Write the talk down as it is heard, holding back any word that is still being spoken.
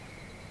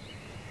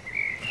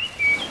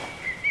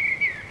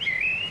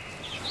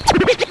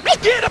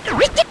Get up!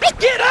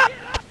 Get up!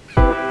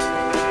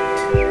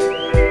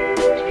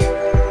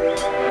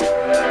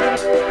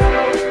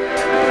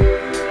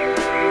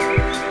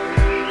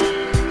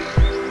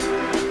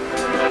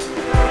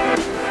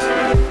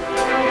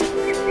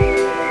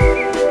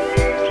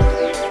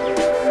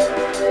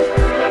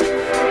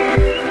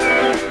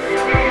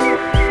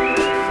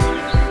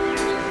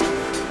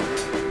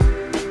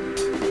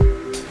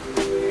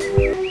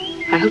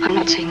 I hope I'm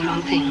not saying the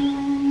wrong thing.